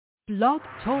Blog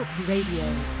Talk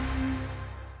Radio.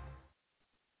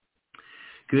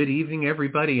 Good evening,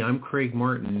 everybody. I'm Craig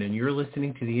Martin, and you're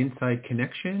listening to The Inside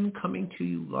Connection, coming to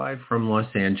you live from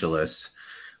Los Angeles.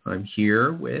 I'm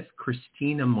here with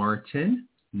Christina Martin,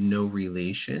 no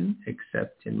relation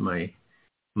except in my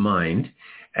mind,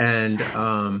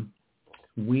 and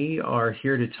we are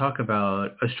here to talk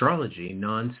about astrology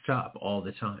nonstop all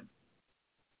the time.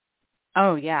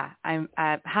 Oh, yeah. I'm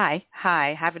hi.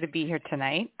 Happy to be here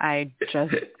tonight. I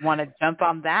just want to jump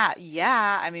on that.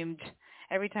 Yeah. I mean,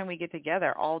 every time we get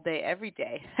together all day, every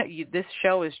day, this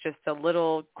show is just a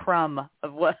little crumb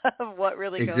of what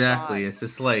really goes on. Exactly. It's a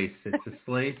slice.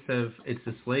 It's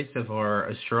a slice of our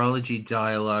astrology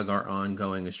dialogue, our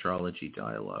ongoing astrology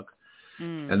dialogue.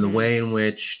 Mm-hmm. And the way in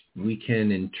which we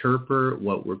can interpret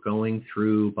what we're going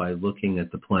through by looking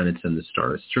at the planets and the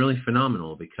stars. It's really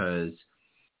phenomenal because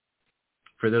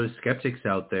for those skeptics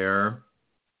out there,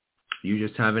 you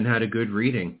just haven't had a good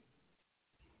reading.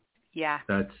 Yeah.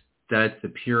 That's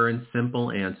the pure and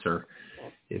simple answer.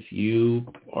 If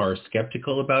you are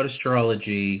skeptical about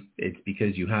astrology, it's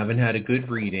because you haven't had a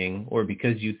good reading or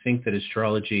because you think that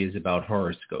astrology is about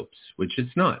horoscopes, which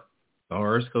it's not. The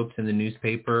horoscopes in the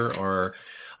newspaper are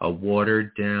a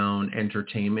watered-down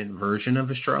entertainment version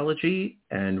of astrology,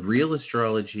 and real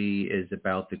astrology is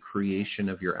about the creation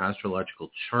of your astrological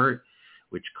chart,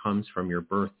 which comes from your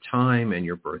birth time and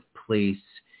your birthplace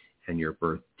and your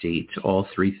birth date. All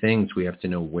three things. We have to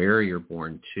know where you're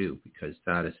born too, because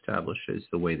that establishes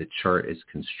the way the chart is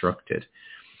constructed.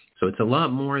 So it's a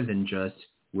lot more than just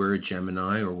we're a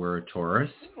Gemini or we're a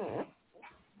Taurus.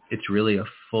 It's really a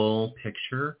full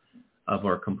picture of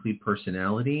our complete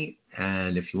personality.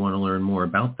 And if you want to learn more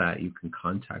about that, you can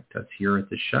contact us here at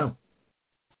the show.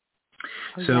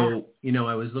 So,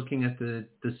 I was looking at the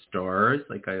stars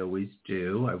like I always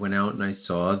do. I went out and I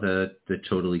saw the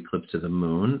total eclipse of the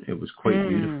moon. It was quite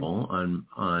beautiful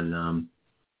on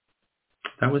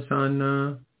that was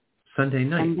on Sunday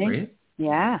night, right?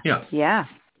 Yeah.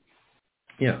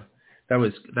 That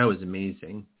was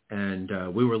amazing. And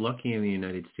we were lucky in the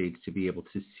United States to be able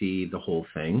to see the whole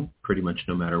thing, pretty much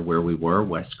no matter where we were,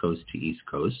 West Coast to East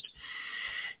Coast.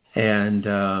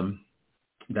 And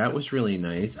that was really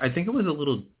nice. I think it was a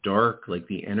little dark, like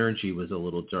the energy was a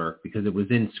little dark because it was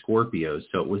in Scorpio.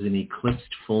 So it was an eclipsed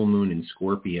full moon in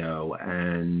Scorpio.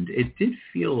 And it did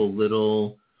feel a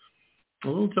little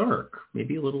dark,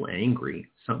 maybe a little angry,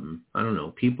 something. I don't know.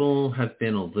 People have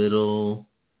been a little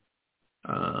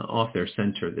off their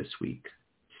center this week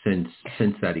since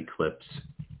that eclipse.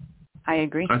 I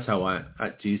agree. That's how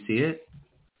do you see it?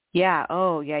 Yeah.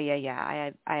 Oh,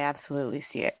 yeah. I absolutely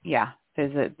see it. Yeah.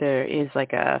 There is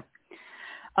like a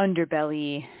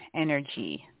underbelly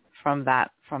energy from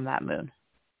that moon.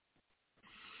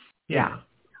 Yeah.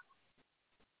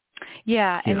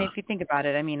 And if you think about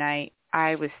it, I mean, I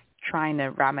was trying to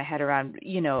wrap my head around,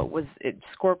 it's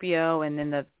Scorpio and then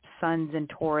the sun's in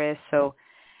Taurus. So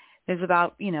there's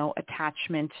about,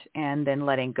 attachment and then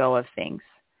letting go of things.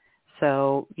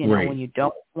 So, right. When you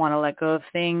don't want to let go of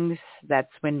things,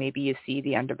 that's when maybe you see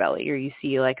the underbelly or you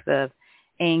see like the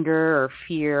anger or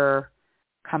fear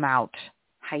come out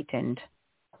heightened.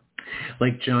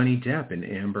 Like Johnny Depp and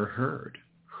Amber Heard,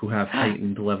 who have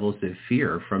heightened levels of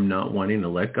fear from not wanting to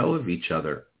let go of each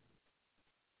other.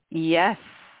 Yes,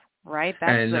 right.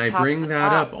 That's and I bring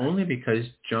that up only because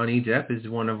Johnny Depp is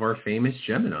one of our famous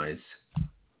Geminis.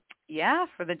 Yeah,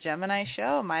 for the Gemini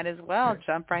show, might as well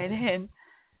jump right in.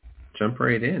 Jump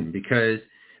right in, because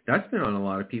that's been on a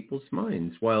lot of people's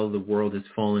minds. While the world is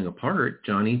falling apart,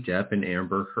 Johnny Depp and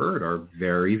Amber Heard are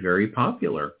very, very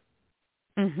popular.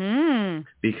 Mm-hmm.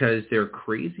 Because their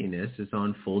craziness is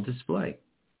on full display.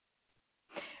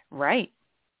 Right.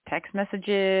 Text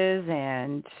messages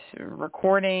and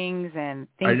recordings and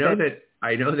things.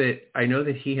 I know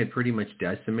that he had pretty much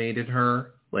decimated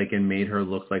her, and made her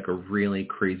look like a really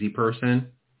crazy person.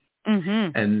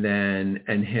 Mm-hmm.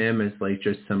 And him as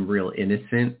just some real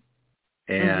innocent.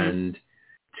 And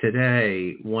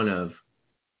today, one of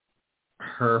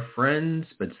her friends,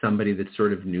 but somebody that's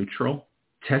sort of neutral,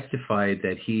 testified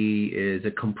that he is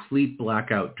a complete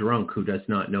blackout drunk who does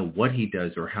not know what he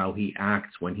does or how he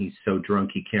acts when he's so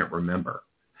drunk he can't remember.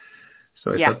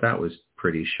 So I thought that was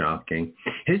pretty shocking.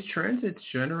 His transits,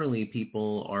 generally,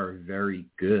 people are very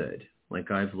good.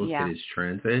 I've looked at his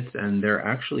transits, and they're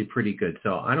actually pretty good.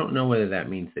 So I don't know whether that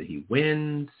means that he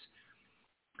wins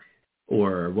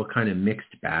or what kind of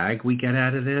mixed bag we get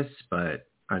out of this, but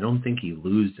I don't think he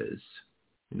loses.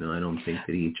 I don't think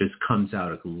that he just comes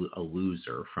out a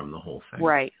loser from the whole thing.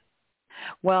 Right.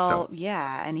 Well,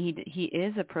 and he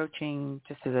is approaching,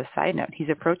 just as a side note, he's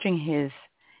approaching his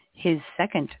his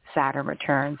second Saturn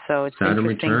return. So it's Saturn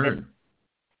interesting return. that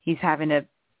he's having to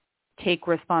take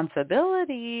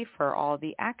responsibility for all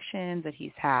the actions that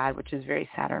he's had, which is very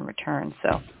Saturn return.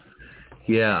 So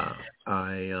yeah,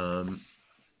 I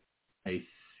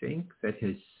think that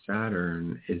his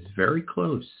Saturn is very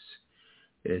close.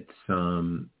 It's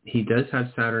he does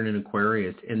have Saturn in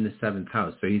Aquarius in the 7th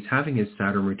house, so he's having his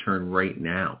Saturn return right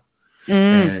now.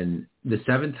 And the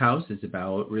 7th house is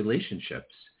about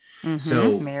relationships.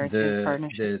 So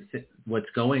what's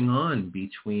going on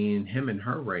between him and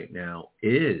her right now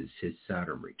is his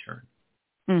Saturn return.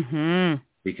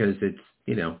 Because it's,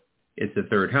 it's the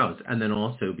 3rd house. And then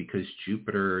also because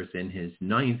Jupiter is in his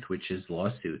 9th, which is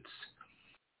lawsuits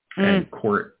and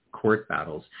court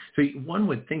battles. So one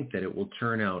would think that it will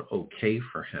turn out okay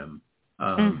for him.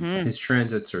 His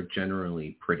transits are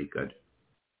generally pretty good.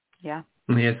 Yeah.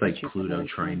 And he has like Pluto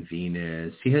trine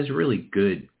Venus. He has really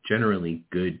good, generally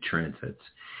good transits.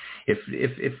 If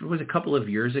it was a couple of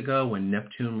years ago when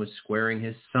Neptune was squaring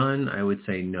his sun, I would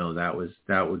say no, that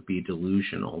would be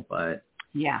delusional. But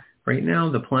yeah, right now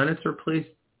the planets are placed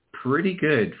pretty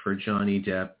good for Johnny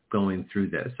Depp going through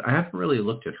this. I haven't really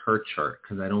looked at her chart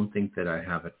because I don't think that I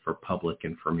have it for public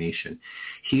information.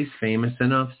 He's famous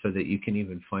enough so that you can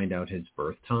even find out his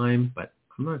birth time, but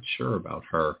I'm not sure about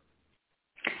her.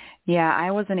 Yeah, I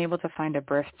wasn't able to find a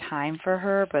birth time for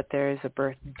her, but there is a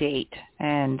birth date,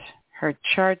 and her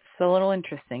chart's a little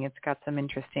interesting. It's got some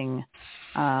interesting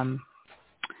aspects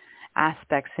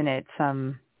in it,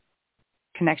 some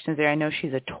connections there. I know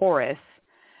she's a Taurus,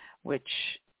 which,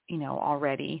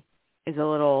 already is a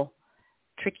little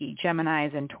tricky.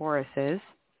 Geminis and Tauruses.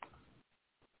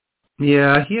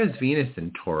 Yeah, he has Venus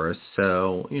in Taurus,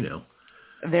 so,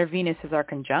 Their Venuses are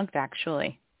conjunct,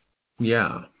 actually.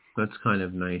 Yeah, that's kind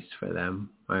of nice for them.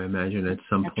 I imagine at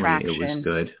some point it was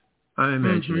good.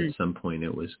 At some point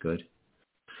it was good.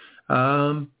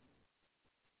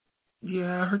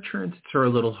 Yeah, her transits are a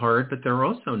little hard, but they're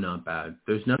also not bad.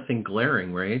 There's nothing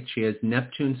glaring, right? She has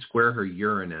Neptune square her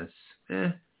Uranus.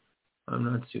 I'm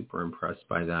not super impressed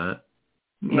by that.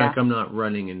 Yeah. Like, I'm not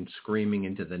running and screaming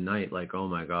into the night like, oh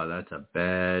my God, that's a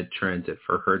bad transit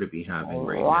for her to be having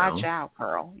right now. Watch out,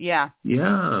 Pearl. Yeah.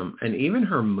 Yeah. And even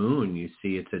her moon, you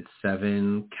see, it's at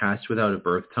 7, cast without a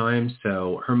birth time.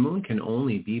 So her moon can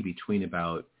only be between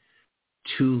about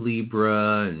 2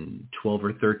 Libra and 12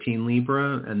 or 13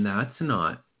 Libra. And that's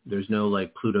not, there's no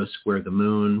like Pluto square the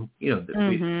moon.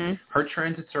 Her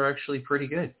transits are actually pretty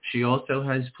good. She also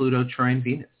has Pluto trine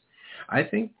Venus. I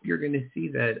think you're going to see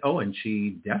that. Oh, and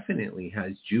she definitely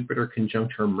has Jupiter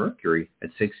conjunct her Mercury at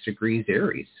 6 degrees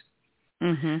Aries.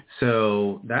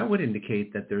 So that would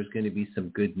indicate that there's going to be some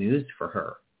good news for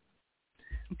her.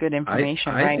 Good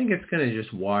information, right? I think it's going to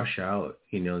just wash out.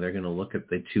 They're going to look at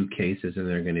the 2 cases and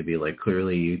they're going to be like,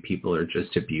 clearly you people are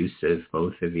just abusive,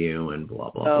 both of you, and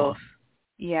blah, blah, blah.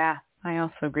 Yeah, I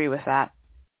also agree with that.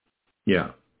 Yeah.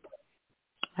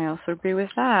 I also agree with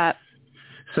that.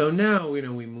 So now,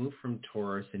 we move from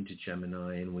Taurus into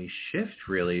Gemini, and we shift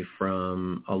really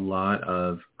from a lot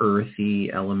of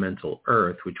earthy, elemental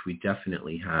earth, which we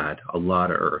definitely had, a lot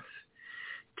of earth,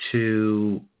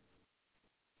 to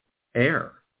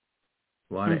air,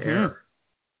 a lot of air.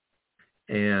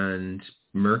 And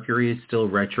Mercury is still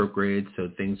retrograde,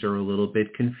 so things are a little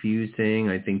bit confusing.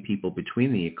 I think people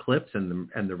between the eclipse and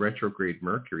the retrograde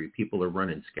Mercury, people are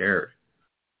running scared.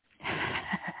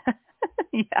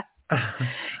 Yeah.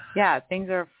 Yeah, things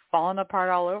are falling apart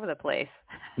all over the place.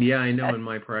 Yeah, I know. In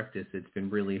my practice, it's been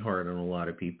really hard on a lot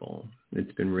of people.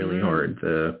 It's been really hard.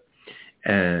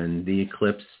 And the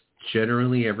eclipse,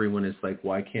 generally everyone is like,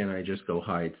 why can't I just go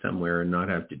hide somewhere and not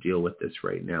have to deal with this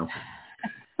right now?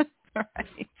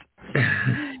 Right.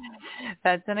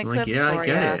 That's an eclipse. Like,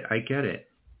 yeah, I get it.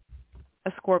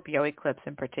 A Scorpio eclipse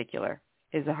in particular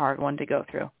is a hard one to go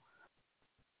through.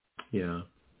 Yeah.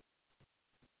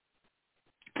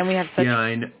 And we have such... Yeah,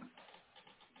 I know.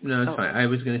 No, it's fine. I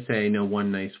was going to say I know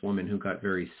one nice woman who got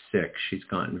very sick. She's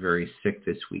gotten very sick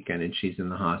this weekend, and she's in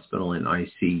the hospital in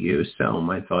ICU. So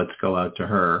my thoughts go out to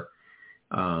her.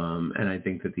 And I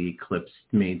think that the eclipse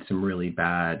made some really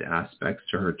bad aspects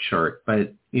to her chart.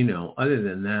 But, other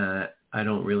than that, I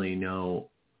don't really know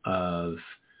of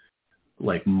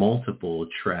like multiple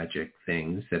tragic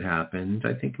things that happened.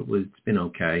 I think it's been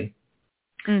okay.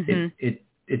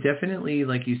 It definitely,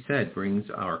 like you said, brings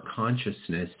our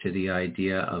consciousness to the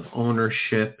idea of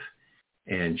ownership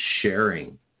and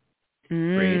sharing,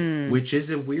 right? Which is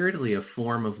weirdly a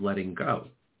form of letting go.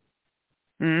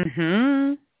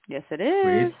 Yes, it is.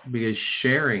 Right? Because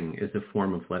sharing is a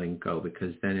form of letting go,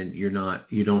 because then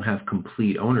you don't have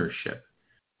complete ownership.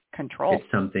 Control. It's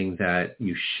something that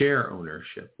you share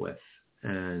ownership with.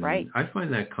 And Right. I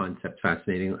find that concept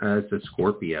fascinating. As a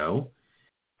Scorpio,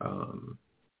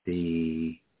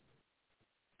 the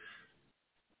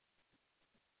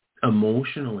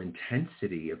emotional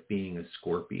intensity of being a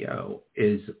Scorpio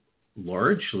is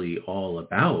largely all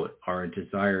about our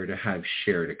desire to have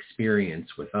shared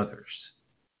experience with others.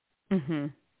 Mm-hmm.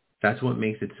 That's what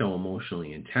makes it so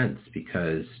emotionally intense,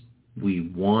 because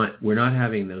we're not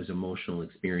having those emotional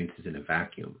experiences in a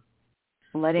vacuum.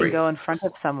 Letting Right. go in front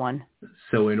of someone.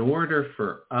 So in order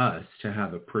for us to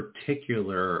have a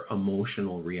particular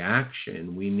emotional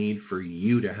reaction, we need for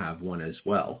you to have one as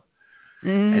well.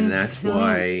 Mm-hmm. And that's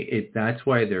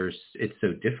why it's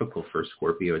so difficult for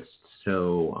Scorpio. It's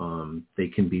so they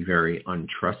can be very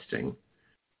untrusting,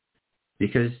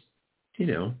 because,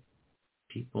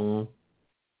 people,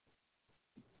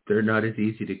 they're not as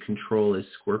easy to control as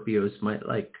Scorpios might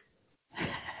like.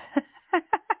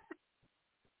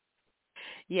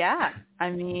 Yeah. I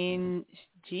mean,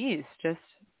 geez, just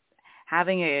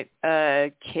having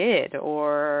a kid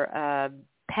or a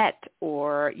pet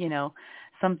or,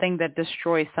 something that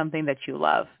destroys something that you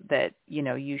love, that,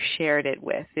 you shared it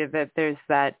with. That there's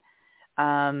that,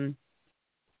 I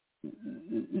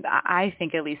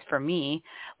think, at least for me,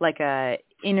 like a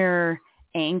inner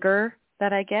anger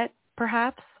that I get,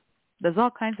 perhaps. There's all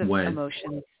kinds of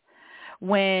emotions.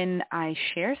 When I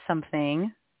share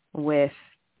something with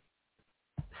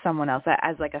someone else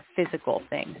as like a physical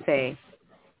thing, say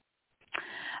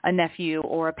a nephew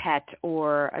or a pet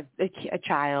or a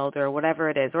child or whatever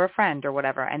it is, or a friend or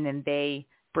whatever, and then they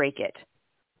break it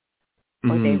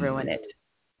or they ruin it.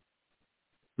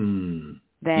 Then,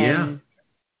 yeah,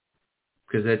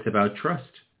 because that's about trust.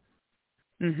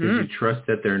 Because you trust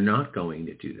that they're not going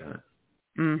to do that.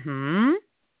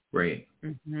 Right.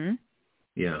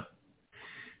 Yeah.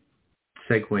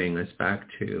 Segueing us back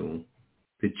to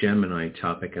the Gemini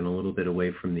topic and a little bit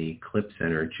away from the eclipse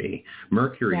energy,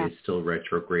 Mercury is still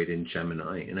retrograde in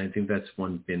Gemini, and I think that's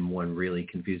been one really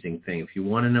confusing thing. If you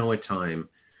want to know a time,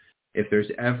 if there's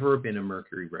ever been a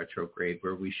Mercury retrograde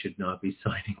where we should not be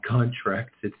signing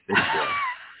contracts, it's this one.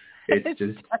 It's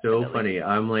just so funny.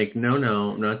 I'm like, no,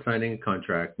 I'm not signing a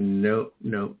contract. No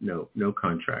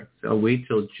contracts. I'll wait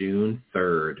till June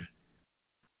 3rd.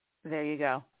 There you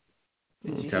go.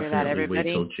 Did you Definitely hear that,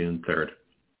 everybody? Wait till June 3rd.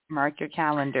 Mark your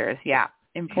calendars. Yeah.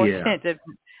 Important. Yeah.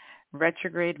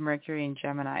 Retrograde Mercury in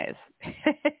Gemini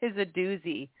is a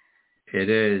doozy. It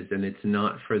is, and it's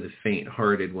not for the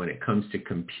faint-hearted when it comes to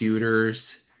computers.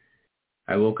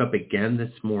 I woke up again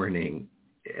this morning,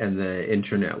 and the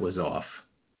internet was off.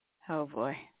 Oh,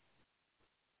 boy.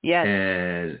 Yes.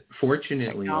 And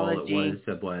fortunately, Technology. all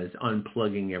it was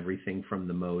unplugging everything from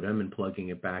the modem and plugging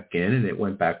it back in, and it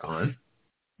went back on.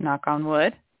 Knock on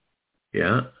wood.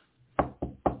 Yeah.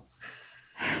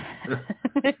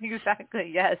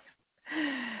 Exactly, yes.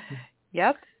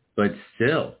 Yep. But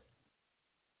still,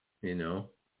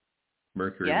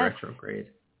 Mercury retrograde.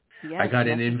 Yes, I got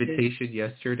an invitation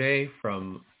yesterday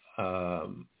from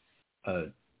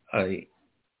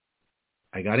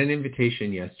I got an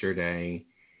invitation yesterday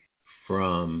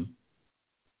from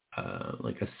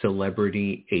like a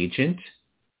celebrity agent.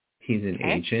 He's an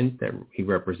agent that he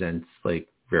represents like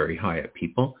very high up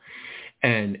people.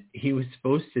 And he was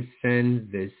supposed to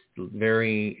send this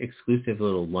very exclusive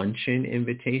little luncheon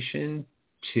invitation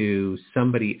to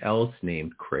somebody else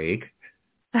named Craig.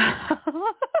 And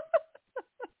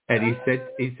he said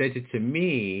it to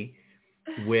me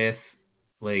with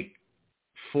like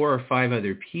 4 or 5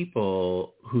 other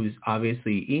people whose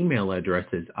obviously email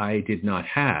addresses I did not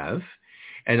have.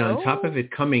 And on top of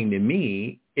it coming to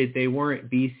me, they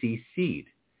weren't BCC'd.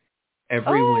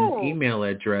 Everyone's email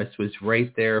address was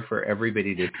right there for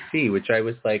everybody to see, which I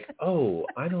was like,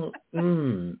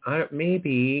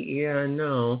 maybe, yeah,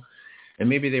 no. And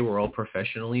maybe they were all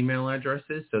professional email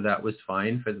addresses, so that was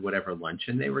fine for whatever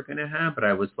luncheon they were going to have. But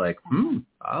I was like,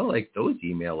 I like those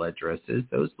email addresses.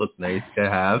 Those look nice to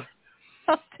have.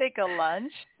 I'll take a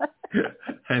lunch.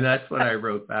 And that's what I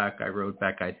wrote back.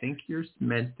 I think you're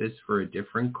meant this for a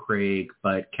different Craig,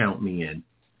 but count me in.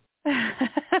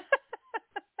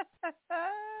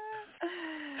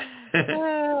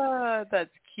 Oh, that's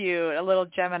cute. A little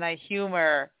Gemini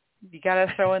humor. You got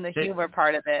to throw in the humor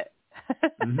part of it.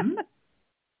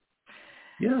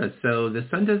 Yeah, so the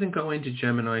sun doesn't go into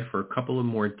Gemini for a couple of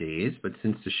more days, but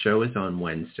since the show is on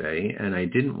Wednesday, and I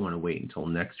didn't want to wait until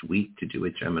next week to do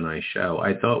a Gemini show,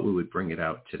 I thought we would bring it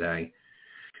out today.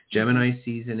 Gemini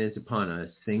season is upon us.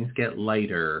 Things get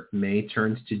lighter. May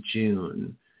turns to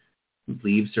June.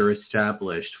 Leaves are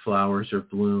established. Flowers are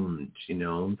bloomed.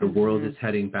 The world is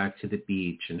heading back to the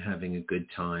beach and having a good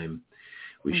time.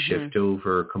 We Mm-hmm. shift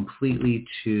over completely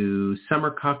to summer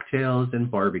cocktails and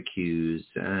barbecues,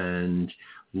 and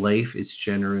life is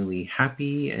generally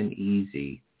happy and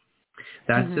easy.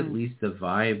 That's Mm-hmm. at least the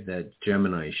vibe that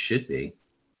Gemini should be.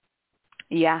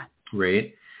 Yeah.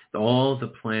 Right? All the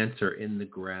plants are in the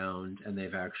ground and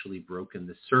they've actually broken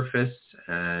the surface.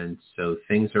 And so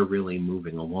things are really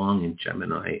moving along in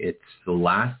Gemini. It's the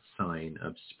last sign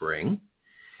of spring.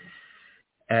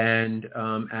 And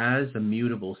as a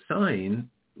mutable sign,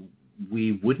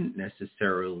 we wouldn't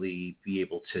necessarily be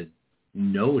able to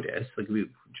notice. Like, we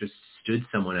just stood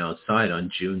someone outside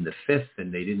on June the 5th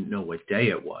and they didn't know what day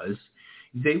it was.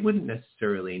 They wouldn't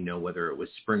necessarily know whether it was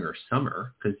spring or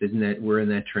summer, because we're in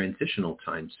that transitional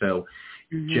time. So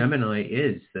Mm-hmm. Gemini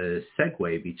is the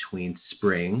segue between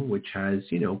spring, which has,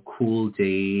 cool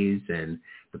days and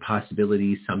the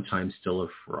possibility sometimes still of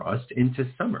frost, into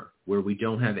summer, where we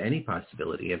don't have any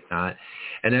possibility of that.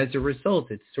 And as a result,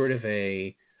 it's sort of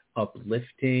a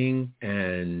uplifting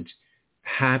and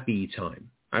happy time.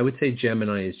 I would say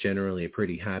Gemini is generally a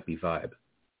pretty happy vibe.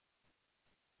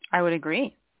 I would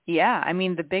agree. Yeah. I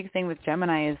mean, the big thing with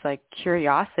Gemini is like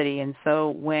curiosity. And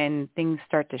so when things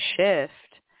start to shift,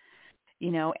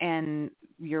 and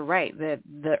you're right,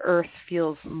 the earth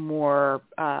feels more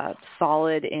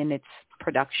solid in its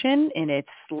production, in its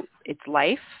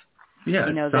life. Yeah,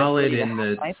 solid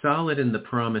in the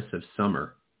promise of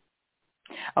summer.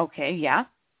 Okay, yeah.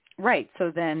 Right.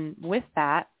 So then with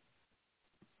that,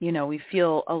 we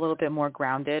feel a little bit more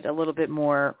grounded, a little bit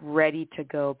more ready to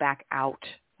go back out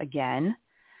again,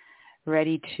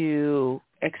 ready to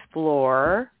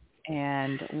explore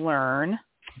and learn.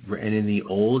 And in the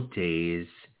old days,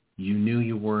 you knew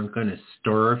you weren't going to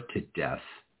starve to death.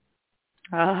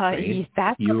 Right?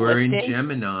 That's you were in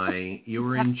Gemini. You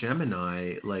were in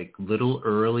Gemini. Like, little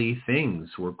early things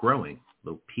were growing.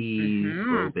 Little peas,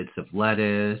 Mm-hmm. little bits of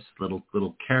lettuce,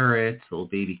 little carrots, little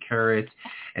baby carrots.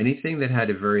 Anything that had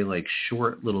a very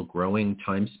short little growing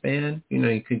time span.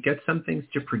 You could get some things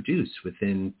to produce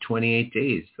within 28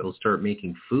 days. They'll start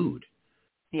making food.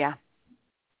 Yeah.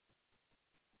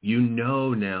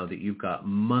 Now that you've got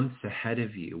months ahead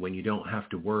of you when you don't have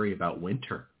to worry about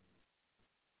winter.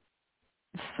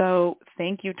 So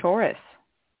thank you, Taurus.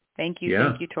 Thank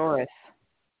you, Taurus.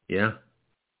 Yeah.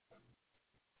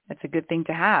 That's a good thing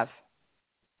to have.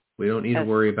 We don't need to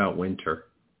worry about winter.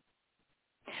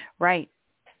 Right.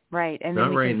 And not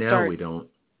then right now, we don't.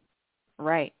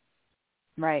 Right.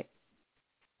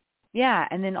 Yeah,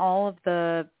 and then all of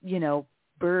the,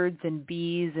 birds and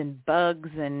bees and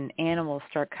bugs and animals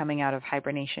start coming out of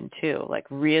hibernation too, like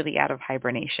really out of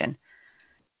hibernation.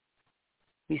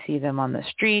 We see them on the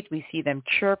street. We see them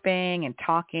chirping and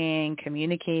talking,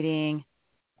 communicating.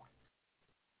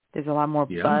 There's a lot more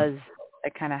buzz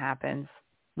that kind of happens.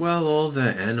 Well, all the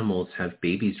animals have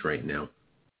babies right now.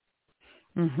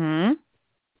 Mm-hmm.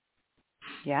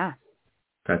 Yeah.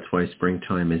 That's why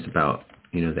springtime is about,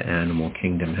 the animal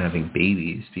kingdom having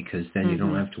babies, because then you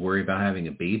don't have to worry about having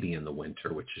a baby in the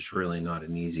winter, which is really not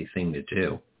an easy thing to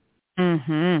do.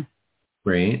 Mm-hmm.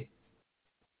 Right?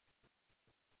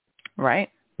 Right.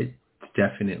 It's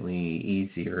definitely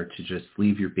easier to just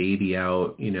leave your baby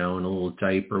out, in a little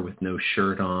diaper with no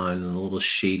shirt on and a little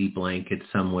shady blanket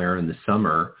somewhere in the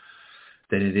summer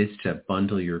than it is to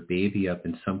bundle your baby up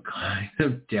in some kind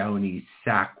of downy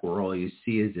sack where all you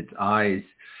see is its eyes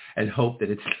and hope that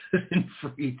it doesn't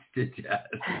freeze to death.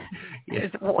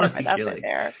 It's warm enough in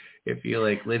there. If you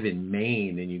live in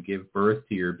Maine and you give birth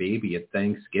to your baby at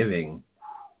Thanksgiving,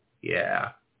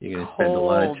 yeah, you're going to spend a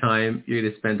lot of time. You're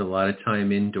going to spend a lot of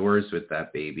time indoors with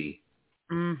that baby.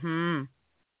 Mm-hmm.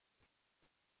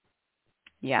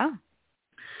 Yeah.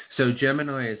 So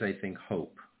Gemini is, I think,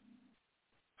 hope.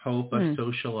 Hope of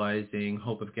socializing,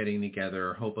 hope of getting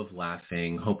together, hope of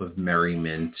laughing, hope of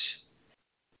merriment,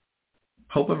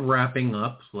 hope of wrapping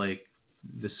up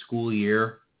the school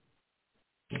year.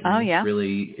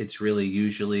 It's really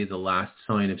usually the last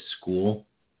sign of school.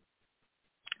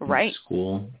 Right.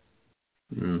 School.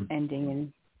 Ending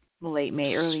in late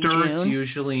May, early Starts June.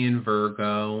 Usually in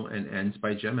Virgo and ends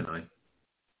by Gemini.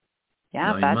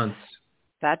 Yeah, 9 months.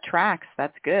 That tracks.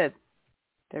 That's good.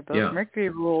 They're both Mercury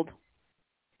ruled.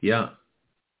 Yeah.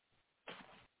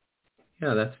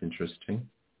 Yeah, that's interesting.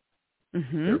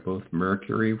 Mm-hmm. They're both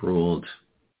Mercury ruled.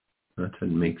 That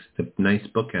makes the nice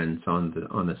bookends on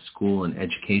the school and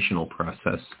educational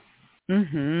process.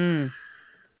 Mm-hmm.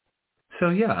 So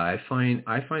yeah, I find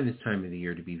this time of the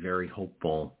year to be very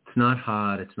hopeful. It's not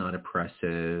hot. It's not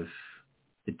oppressive.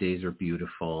 The days are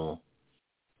beautiful.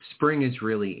 Spring is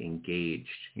really engaged.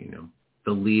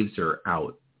 The leaves are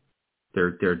out.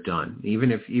 They're done.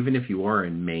 Even if you are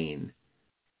in Maine,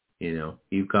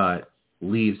 you've got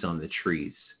leaves on the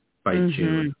trees by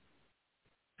June.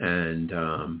 And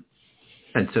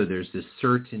so there's this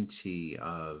certainty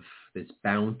of this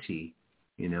bounty,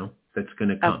 that's going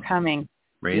to come. Upcoming.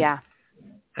 Right? Yeah.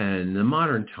 And the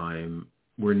modern time,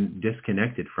 we're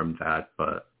disconnected from that,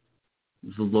 but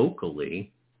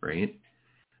locally, right?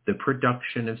 The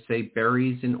production of, say,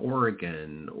 berries in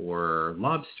Oregon or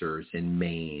lobsters in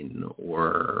Maine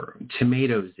or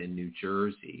tomatoes in New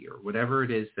Jersey or whatever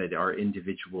it is that our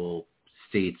individual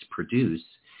states produce,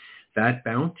 that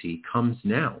bounty comes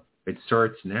now. It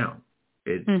starts now.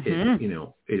 We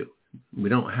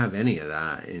don't have any of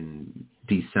that in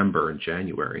December and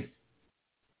January.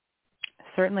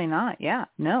 Certainly not. Yeah.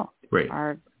 No. Right.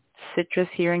 Our citrus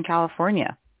here in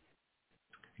California.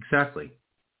 Exactly.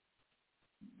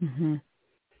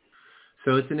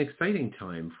 So it's an exciting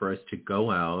time for us to go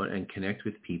out and connect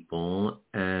with people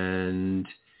and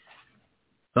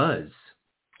buzz.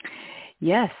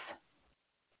 Yes.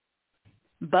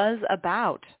 Buzz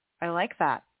about. I like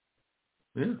that.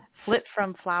 Yeah. Flip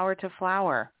from flower to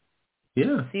flower.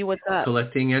 Yeah. See what's up.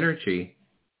 Collecting energy.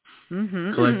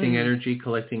 Collecting energy,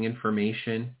 collecting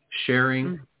information,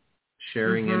 sharing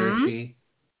energy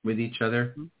with each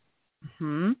other.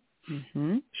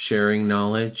 Sharing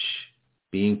knowledge,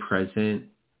 being present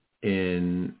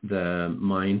in the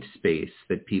mind space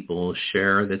that people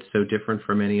share that's so different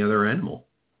from any other animal.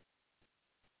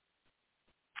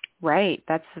 Right.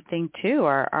 That's the thing too.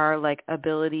 Our like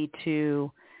ability to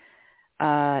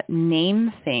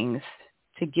name things,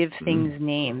 to give things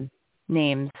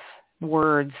names,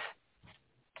 words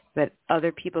that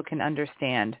other people can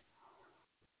understand.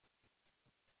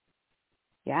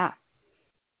 Yeah.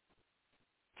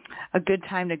 A good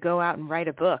time to go out and write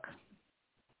a book.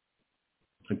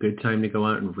 A good time to go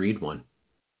out and read one.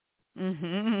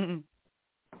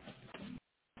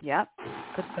 Yep.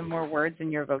 Put some more words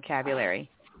in your vocabulary.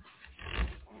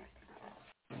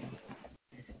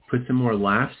 Put some more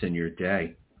laughs in your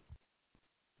day.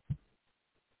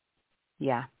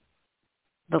 Yeah.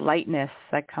 The lightness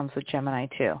that comes with Gemini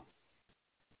too.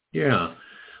 Yeah.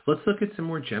 Let's look at some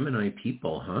more Gemini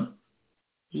people, huh?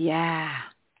 Yeah.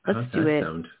 How's Let's do it.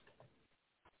 Sound?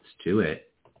 Let's do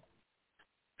it.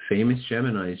 Famous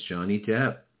Geminis, Johnny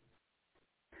Depp.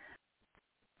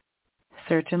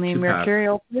 Certainly a Tupac.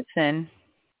 mercurial person.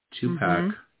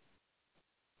 Tupac.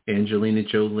 Angelina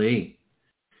Jolie.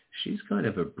 She's kind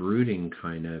of a brooding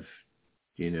kind of,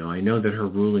 I know that her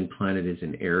ruling planet is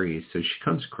in Aries, so she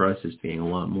comes across as being a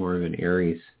lot more of an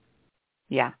Aries.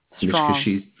 Yeah, strong.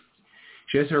 Because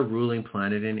she has her ruling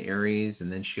planet in Aries,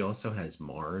 and then she also has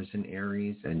Mars in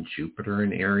Aries and Jupiter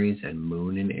in Aries and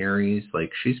Moon in Aries.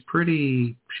 Like she's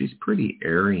pretty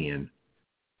Aryan.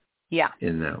 Yeah.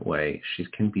 In that way. She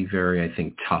can be very, I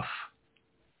think, tough.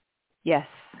 Yes.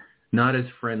 Not as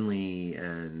friendly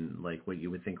and like what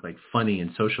you would think like funny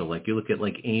and social. Like you look at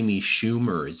like Amy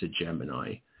Schumer as a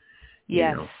Gemini.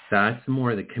 Yes. That's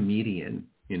more the comedian,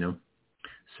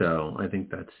 So I think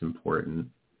that's important.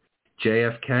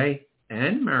 JFK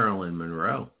and Marilyn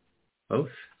Monroe, both.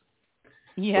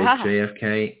 Yeah. Both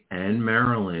JFK and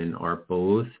Marilyn are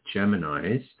both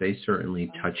Geminis. They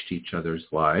certainly touched each other's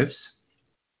lives.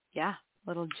 Yeah,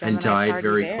 little Gemini and died party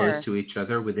very there. close to each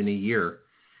other within a year.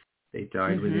 They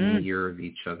died within a year of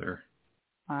each other.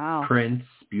 Wow. Prince,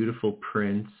 beautiful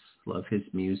Prince, love his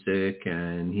music,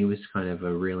 and he was kind of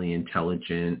a really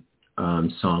intelligent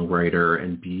songwriter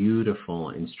and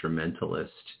beautiful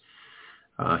instrumentalist.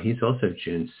 He's also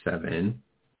June 7.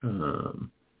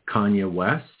 Kanye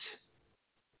West.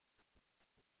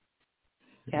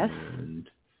 Yes. And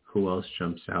who else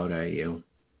jumps out at you?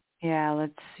 Yeah,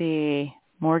 let's see.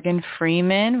 Morgan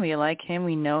Freeman. We like him.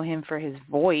 We know him for his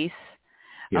voice.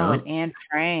 Yeah. Oh, and Anne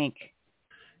Frank.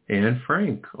 Anne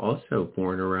Frank, also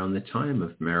born around the time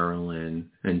of Marilyn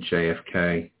and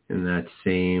JFK in that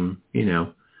same,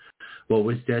 what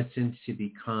was destined to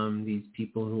become these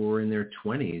people who were in their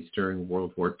 20s during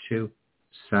World War II.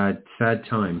 Sad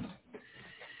time.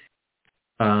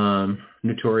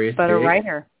 Notorious But Big, a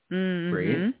writer.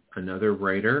 Right? Another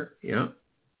writer, yeah.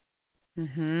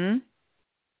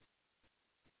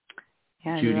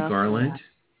 Yeah, Judy Garland.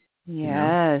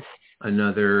 Yes.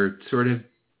 Another sort of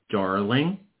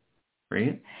darling,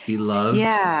 right? He loved.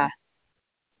 Yeah.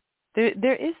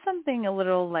 There is something a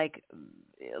little like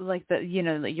the,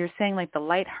 you're saying like the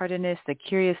lightheartedness, the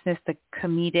curiousness, the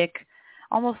comedic,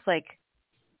 almost like,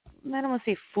 I don't want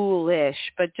to say foolish,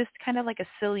 but just kind of like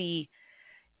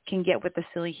can get with the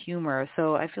silly humor.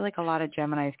 So I feel like a lot of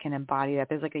Geminis can embody that.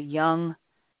 There's like a young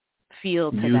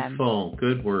feel to them. Youthful.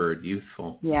 Good word.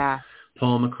 Youthful. Yeah.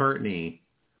 Paul McCartney.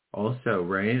 also,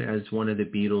 right, as one of the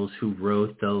Beatles who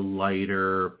wrote the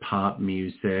lighter pop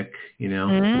music,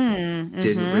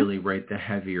 didn't really write the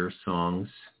heavier songs.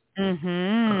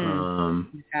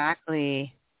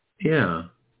 Exactly. Yeah,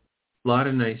 a lot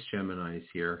of nice Geminis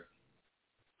here.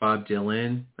 Bob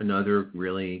Dylan, another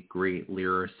really great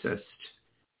lyricist.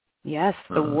 Yes,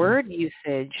 the word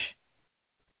usage.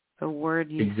 The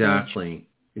word usage.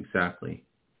 Exactly.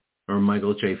 Or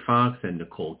Michael J. Fox and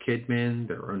Nicole Kidman.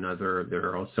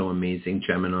 They're also amazing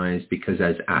Geminis because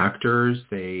as actors,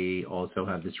 they also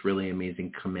have this really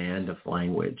amazing command of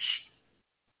language.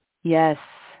 Yes.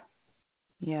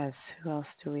 Who else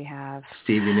do we have?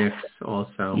 Stevie Nicks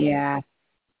also. Yeah.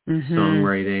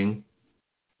 Songwriting.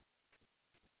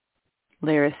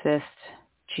 Lyricist.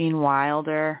 Gene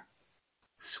Wilder.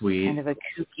 Sweet. Kind of a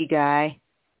kooky guy.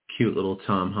 Cute little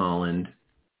Tom Holland.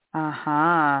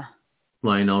 Uh-huh.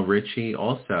 Lionel Richie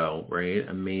also, right?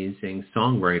 Amazing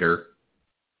songwriter.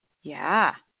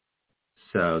 Yeah.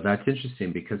 So that's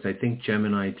interesting because I think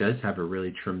Gemini does have a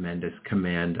really tremendous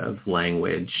command of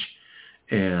language,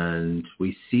 and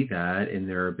we see that in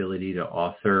their ability to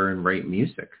author and write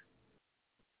music.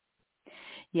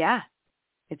 Yeah.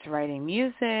 It's writing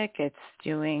music. It's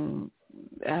doing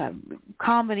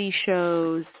comedy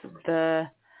shows.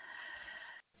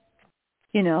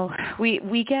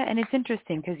 We get, and it's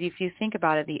interesting because if you think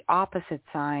about it, the opposite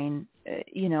sign,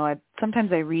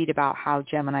 sometimes I read about how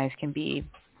Geminis can be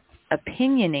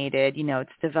opinionated.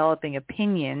 It's developing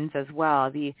opinions as well.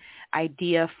 The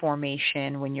idea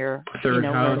formation when you're third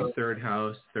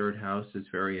house is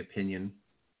very opinion.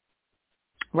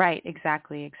 Right,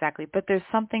 exactly. But there's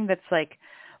something that's like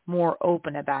more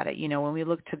open about it. When we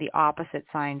look to the opposite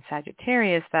sign,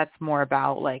 Sagittarius, that's more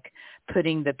about like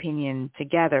putting the opinion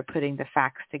together, putting the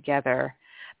facts together.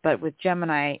 But with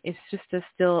Gemini, it's just a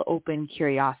still open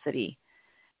curiosity.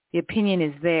 The opinion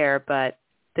is there, but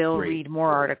they'll read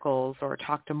more articles or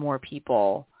talk to more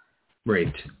people.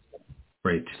 Right.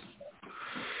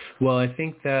 Well, I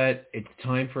think that it's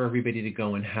time for everybody to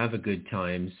go and have a good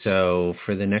time. So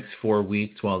for the next 4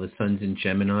 weeks while the sun's in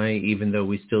Gemini, even though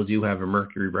we still do have a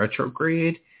Mercury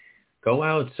retrograde, go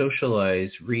out,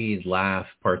 socialize, read, laugh,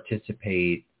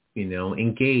 participate,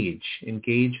 engage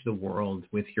the world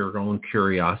with your own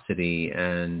curiosity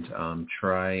and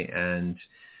try and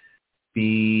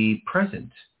be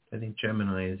present. I think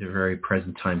Gemini is a very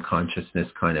present time consciousness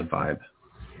kind of vibe.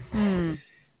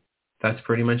 That's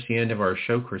pretty much the end of our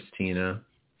show, Christina.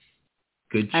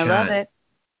 Good chat. I love it.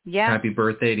 Yeah. Happy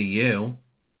birthday to you.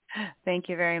 Thank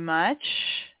you very much.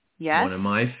 Yes. One of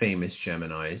my famous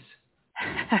Geminis.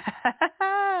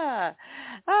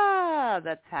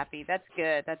 That's happy. That's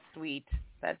good. That's sweet.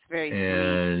 That's very sweet.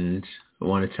 And I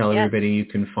want to tell everybody you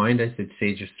can find us at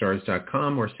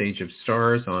sageofstars.com or Sage of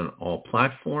Stars on all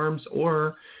platforms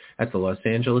or at the Los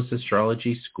Angeles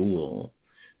Astrology School.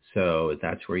 So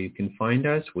that's where you can find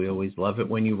us. We always love it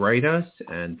when you write us.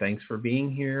 And thanks for being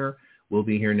here. We'll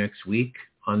be here next week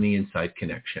on The Inside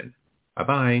Connection.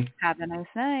 Bye-bye. Have a nice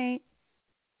night.